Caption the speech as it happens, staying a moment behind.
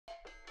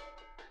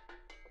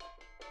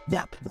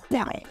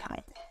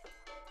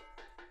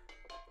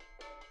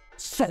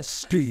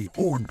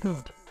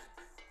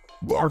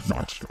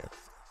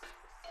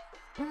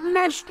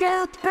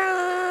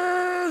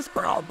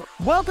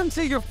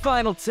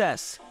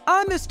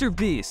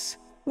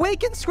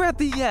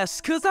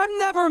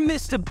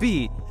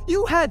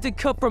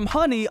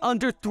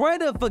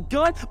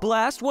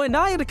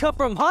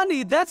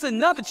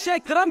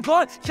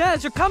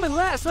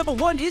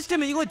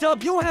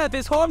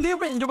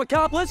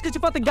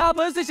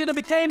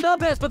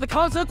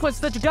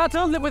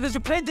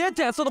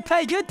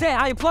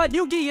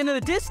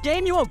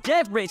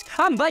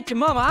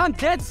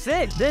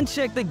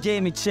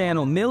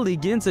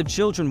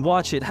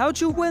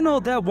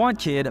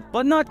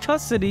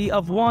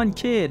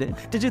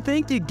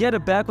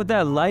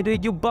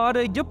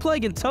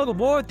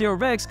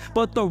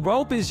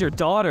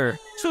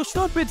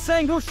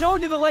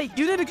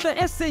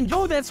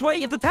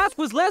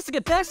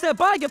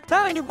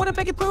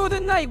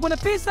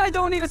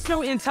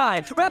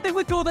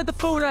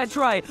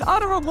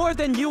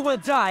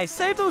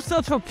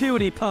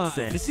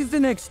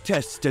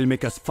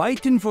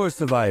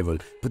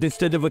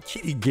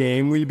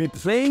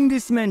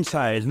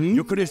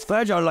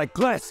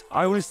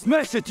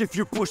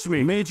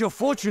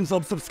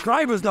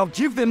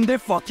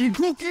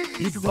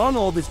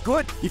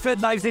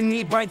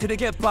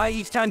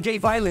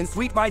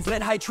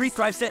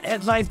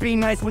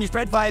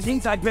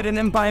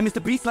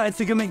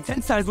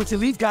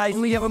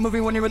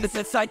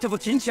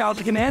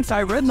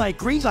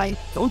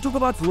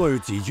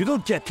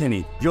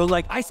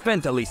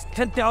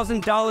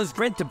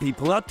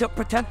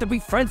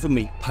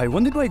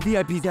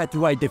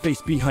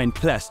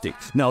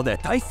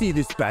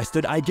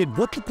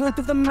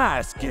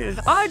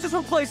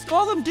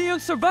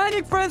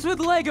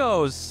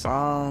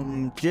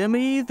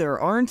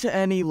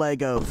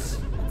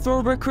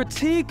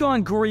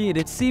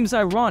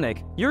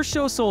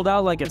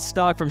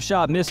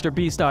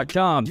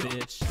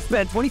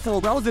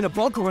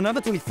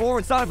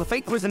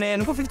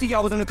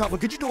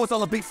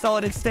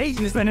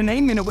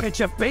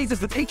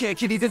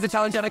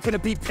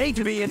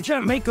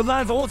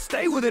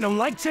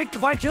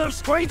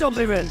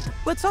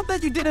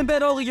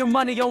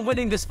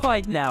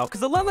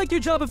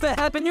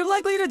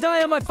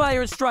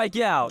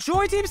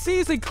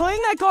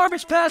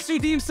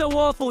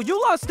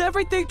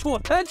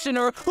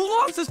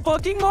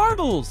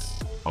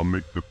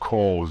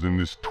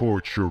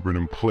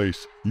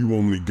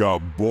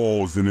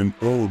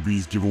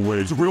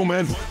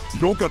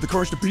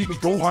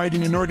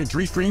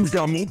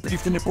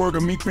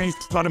meat face.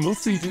 Lot of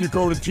most season, you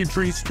go to cheap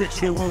trees.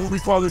 We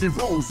follow the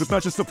rules. It's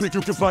not just a picture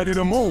you can fly to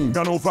the moon.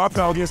 Got no vibe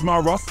out against my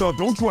roster.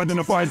 Don't you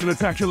identify as an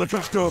attack-killer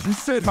tractor. You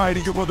said hi to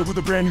your brother with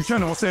a brand new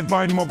channel. I said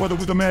bye to my brother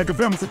with a mag of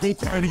them. I said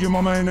hi to your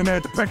mama and an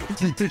ad to pack.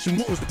 You pitching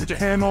moves to put your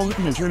hand on it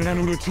and try to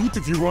handle the truth.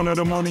 If you run out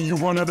of money, you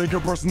run out of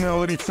your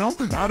personality.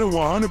 Something out of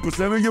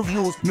 100% of your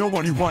views.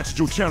 Nobody watches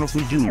your channel for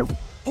you.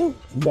 Oh,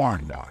 why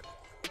not?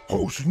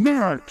 Who's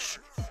next?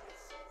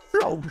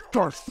 Oh,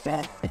 that's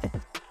that.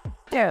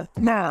 Yeah,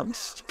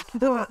 next.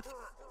 Yeah,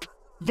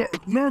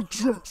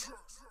 next.